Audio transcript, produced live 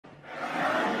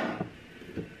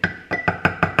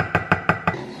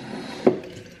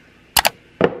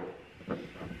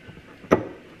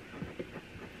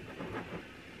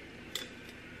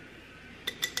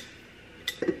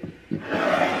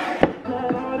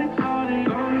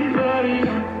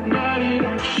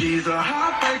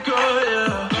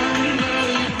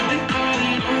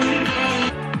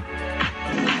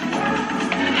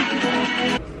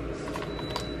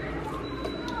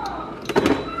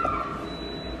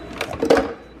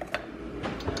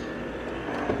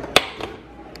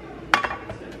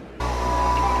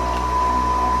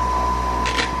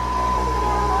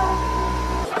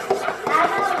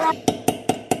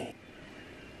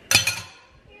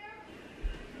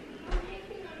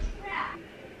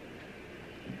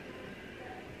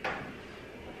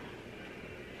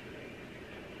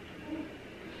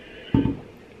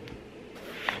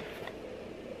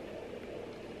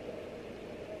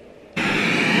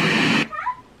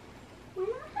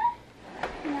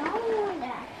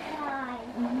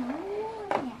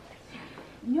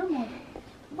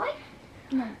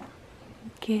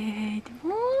Good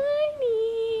morning.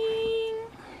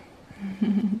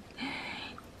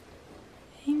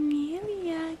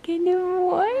 Amelia, good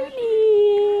morning.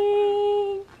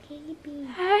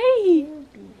 Hi.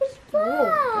 It's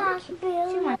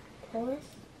black.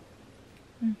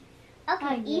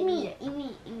 Okay, eat me.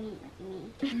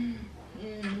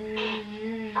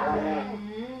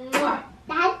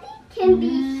 Daddy can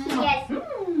be here.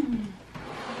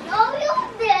 No, you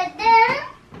didn't.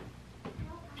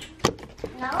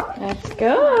 No. Let's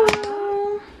go.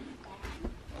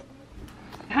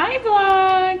 Hi,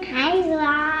 vlog. Hi,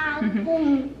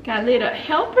 vlog. Got a little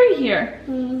helper here.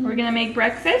 We're gonna make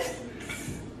breakfast.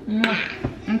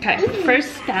 Okay,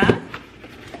 first step.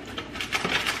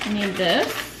 I need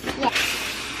this. Yeah.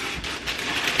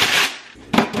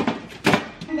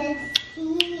 The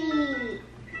tea.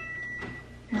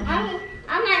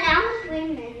 I'm now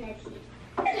swimming in the tea.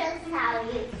 This is how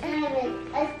you swim in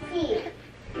a tea.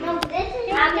 No, this is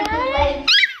how you do it.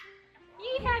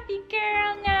 You happy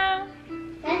girl now?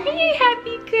 You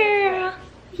happy girl?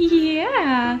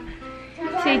 Yeah.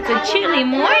 So it's a chilly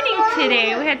morning today.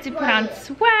 We had to put on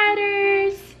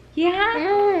sweaters.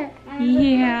 Yeah?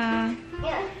 Yeah.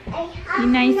 You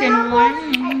nice and warm?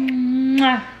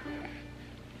 Mwah.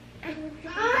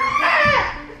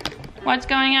 What's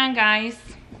going on, guys?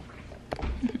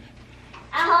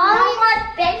 I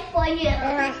have bed for you. I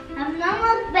have no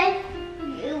more bed for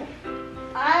you.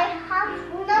 I have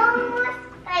no more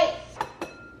space.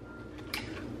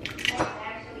 That's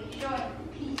actually showing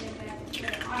pieces that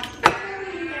on.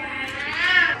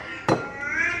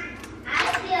 I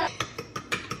feel.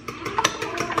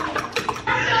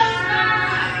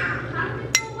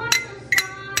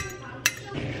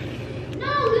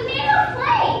 No, we made a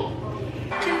play.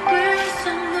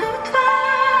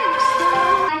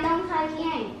 I don't have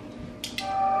any.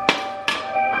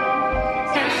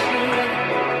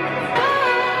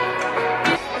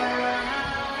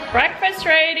 Breakfast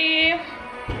ready.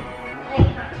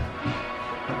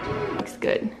 Looks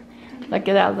good. Look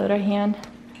at that little hand.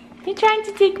 You're trying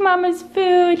to take Mama's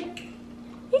food.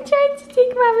 You're trying to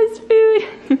take Mama's food.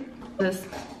 This.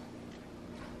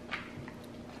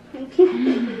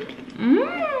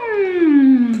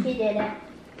 Mmm. He did it.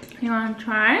 You want to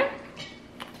try?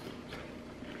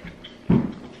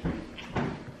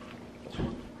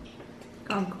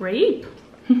 Oh, grape.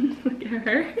 Look at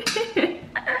her.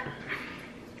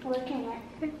 Look at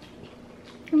it.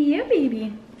 Yeah,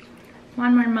 baby.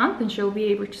 1 more month and she'll be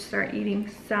able to start eating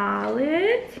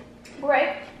salad.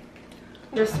 Right.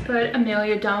 Just put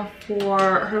Amelia down for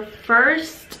her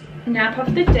first nap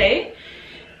of the day.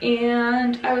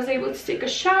 And I was able to take a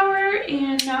shower,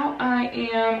 and now I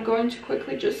am going to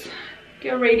quickly just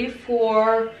get ready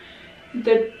for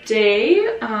the day.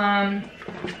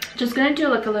 Just gonna do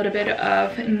like a little bit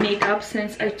of makeup,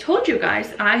 since I told you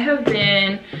guys I have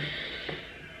been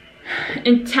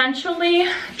intentionally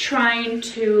trying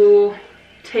to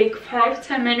take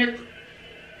 5-10 minutes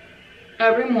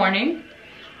every morning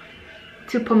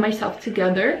to put myself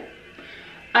together.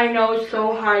 I know it's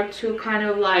so hard to kind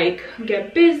of like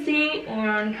get busy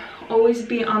or always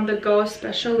be on the go,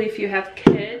 especially if you have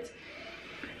kids.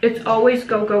 It's always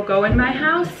go, go, go in my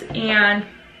house, and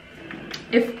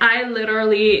if I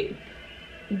literally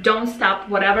don't stop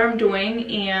whatever I'm doing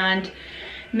and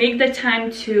make the time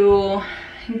to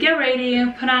get ready,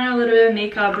 put on a little bit of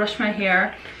makeup, brush my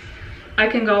hair, I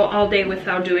can go all day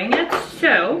without doing it.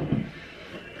 So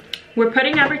we're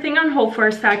putting everything on hold for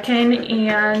a second,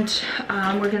 and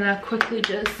we're gonna quickly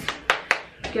just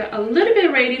get a little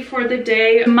bit ready for the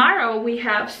day. Tomorrow we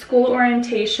have school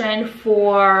orientation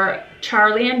for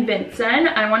Charlie and Vincent.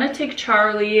 I want to take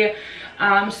Charlie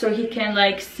so he can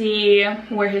like see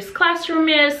where his classroom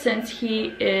is, since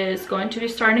he is going to be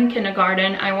starting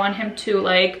kindergarten. I want him to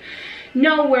like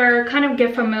know where, kind of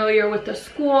get familiar with the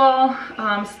school,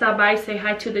 stop by, say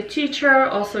hi to the teacher,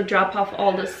 also drop off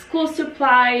all the school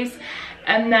supplies,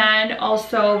 and then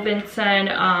also Vincent,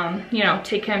 you know,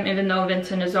 take him, even though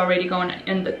Vincent is already going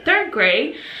in the 3rd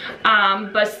grade,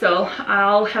 but still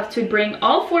I'll have to bring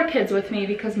all 4 kids with me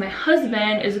because my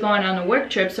husband is going on a work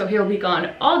trip, so he'll be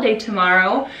gone all day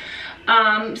tomorrow.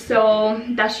 So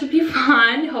that should be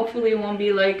fun. Hopefully it won't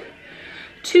be like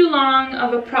too long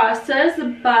of a process,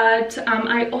 but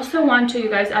I also want to, you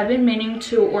guys, I've been meaning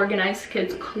to organize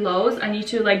kids' clothes. I need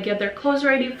to like get their clothes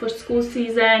ready for school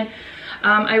season.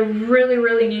 I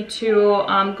really need to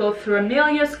go through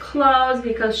Amelia's clothes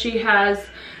because she has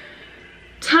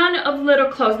ton of little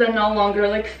clothes that no longer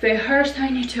like fit her, so I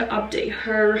need to update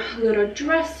her little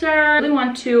dresser. I really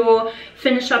want to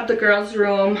finish up the girls'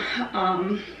 room,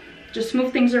 just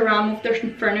move things around, move their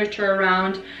furniture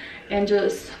around, and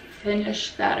just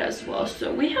finish that as well.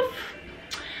 So we have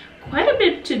quite a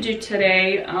bit to do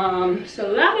today.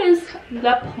 So that is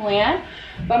the plan.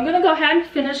 But I'm gonna go ahead and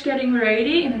finish getting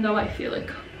ready, even though I feel like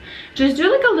just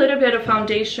do like a little bit of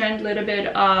foundation, a little bit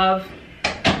of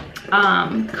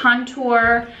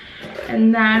contour,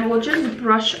 and then we'll just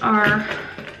brush our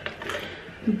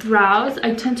brows.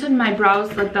 I tinted my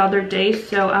brows like the other day,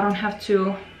 so I don't have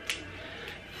to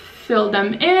fill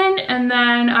them in. And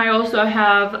then I also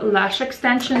have lash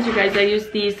extensions. You guys, I use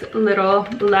these little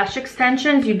lash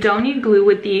extensions. You don't need glue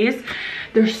with these.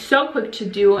 They're so quick to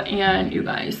do, and you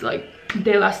guys, like,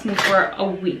 they last me for a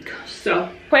week. So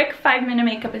quick 5-minute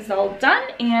makeup is all done,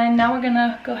 and now we're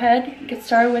gonna go ahead and get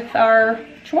started with our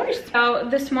chores. So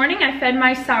this morning I fed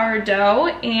my sourdough,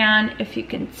 and if you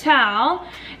can tell,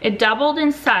 it doubled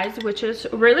in size, which is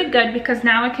really good because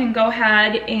now I can go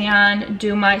ahead and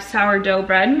do my sourdough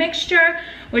bread mixture,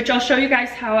 which I'll show you guys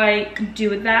how I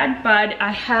do that. But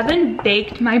I haven't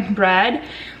baked my bread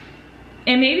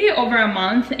in maybe over a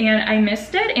month, and I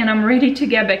missed it, and I'm ready to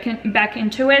get back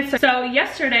into it. So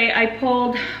yesterday I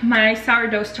pulled my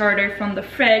sourdough starter from the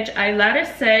fridge. I let it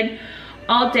sit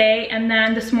all day, and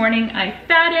then this morning I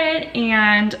fed it,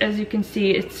 and as you can see,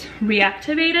 it's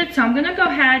reactivated. So I'm gonna go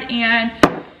ahead and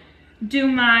do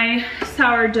my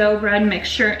sourdough bread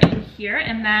mixture in here,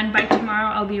 and then by tomorrow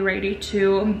I'll be ready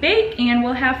to bake and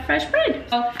we'll have fresh bread.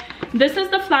 So this is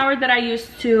the flour that I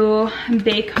used to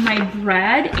bake my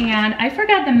bread, and I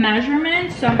forgot the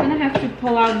measurement, so I'm gonna have to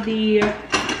pull out the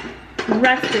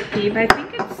recipe, but I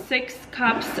think it's 6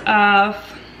 cups of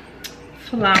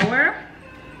flour.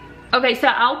 Okay, so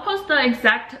I'll post the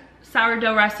exact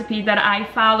sourdough recipe that I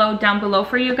follow down below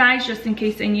for you guys, just in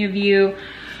case any of you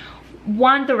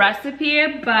want the recipe.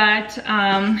 But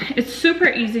it's super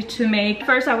easy to make.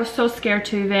 First, I was so scared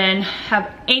to even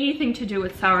have anything to do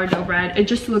with sourdough bread. It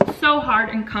just looked so hard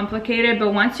and complicated,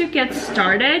 but once you get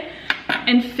started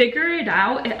and figure it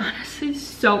out, it honestly is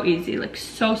so easy, like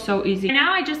so easy.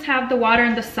 Now I just have the water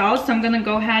and the salt, so I'm gonna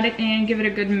go ahead and give it a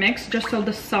good mix just so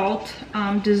the salt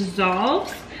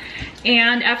dissolves.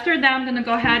 And after that, I'm gonna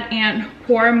go ahead and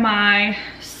pour my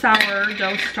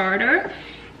sourdough starter,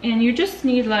 and you just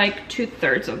need like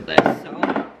 2/3 of this.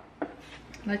 So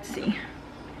let's see.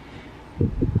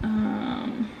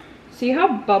 See how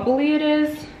bubbly it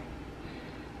is?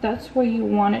 That's where you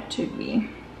want it to be.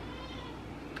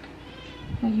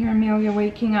 I hear Amelia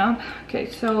waking up. Okay,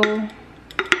 so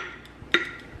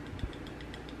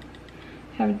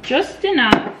have just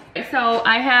enough. So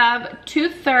I have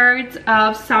 2/3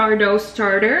 of sourdough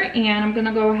starter, and I'm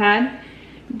gonna go ahead,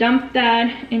 dump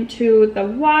that into the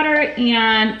water.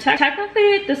 And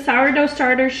technically the sourdough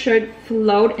starter should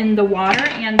float in the water,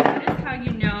 and that is how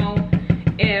you know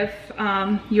if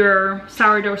your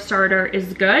sourdough starter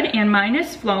is good. And mine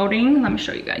is floating. Let me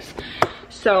show you guys.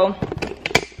 So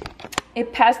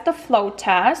it passed the float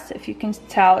test. If you can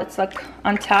tell, it's like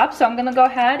on top. So I'm gonna go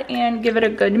ahead and give it a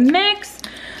good mix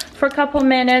for a couple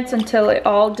minutes until it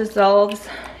all dissolves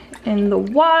in the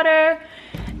water.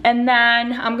 And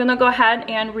then I'm gonna go ahead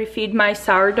and refeed my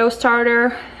sourdough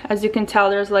starter. As you can tell,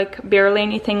 there's like barely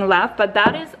anything left, but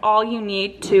that is all you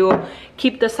need to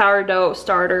keep the sourdough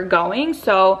starter going.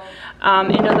 So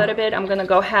in a little bit, I'm gonna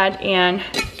go ahead and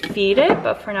feed it,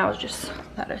 but for now, I'll just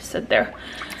let it sit there.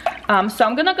 So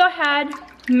I'm gonna go ahead,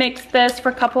 mix this for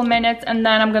a couple minutes, and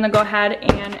then I'm gonna go ahead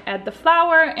and add the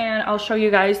flour, and I'll show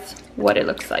you guys what it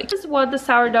looks like. This is what the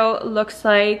sourdough looks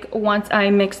like once I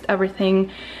mixed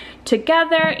everything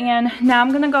together. And now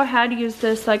I'm gonna go ahead and use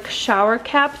this like shower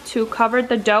cap to cover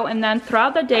the dough, and then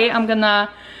throughout the day I'm gonna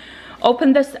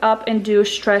open this up and do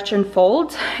stretch and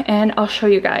fold, and I'll show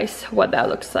you guys what that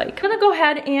looks like. I'm gonna go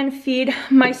ahead and feed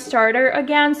my starter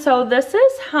again. So this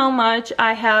is how much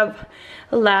I have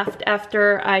left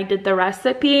after I did the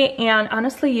recipe, and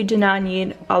honestly you do not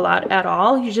need a lot at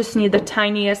all. You just need the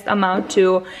tiniest amount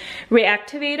to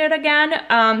reactivate it again.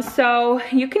 So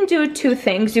you can do 2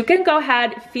 things. You can go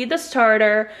ahead, feed the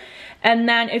starter, and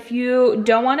then if you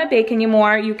don't want to bake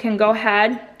anymore, you can go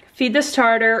ahead, feed the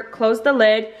starter, close the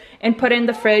lid, and put it in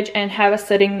the fridge and have it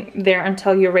sitting there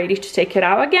until you're ready to take it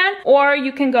out again. Or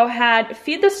you can go ahead,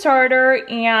 feed the starter,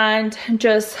 and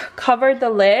just cover the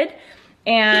lid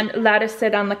and let it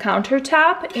sit on the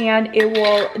countertop, and it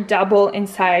will double in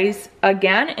size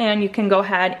again, and you can go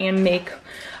ahead and make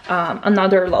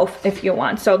another loaf if you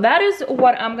want. So that is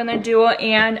what I'm gonna do,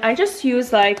 and I just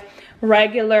use like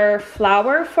regular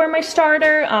flour for my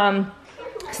starter.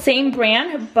 same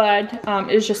brand, but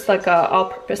it's just like a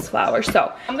all-purpose flour.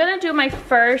 So I'm gonna do my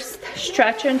first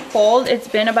stretch and fold. It's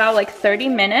been about like 30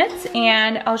 minutes,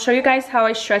 and I'll show you guys how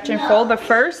I stretch and fold. But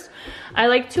first, I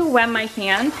like to wet my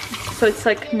hand so it's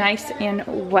like nice and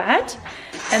wet,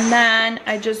 and then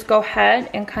I just go ahead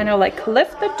and kind of like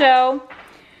lift the dough,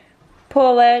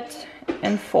 pull it,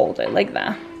 and fold it like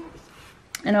that.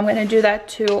 And I'm gonna do that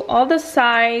to all the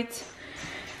sides.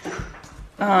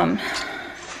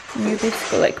 You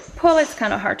basically like pull. It's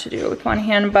kind of hard to do with one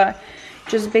hand, but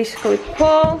just basically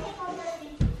pull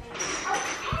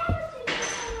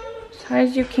as high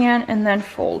as you can and then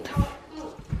fold.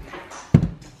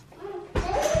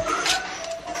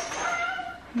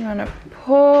 You want to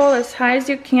pull as high as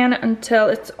you can until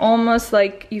it's almost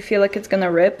like you feel like it's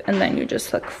gonna rip, and then you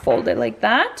just like fold it like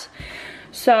that.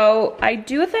 So I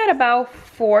do that about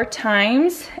 4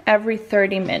 times every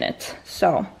 30 minutes.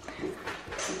 So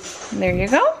there you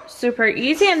go, super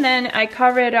easy. And then I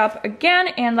cover it up again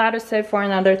and let it sit for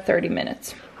another 30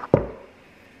 minutes.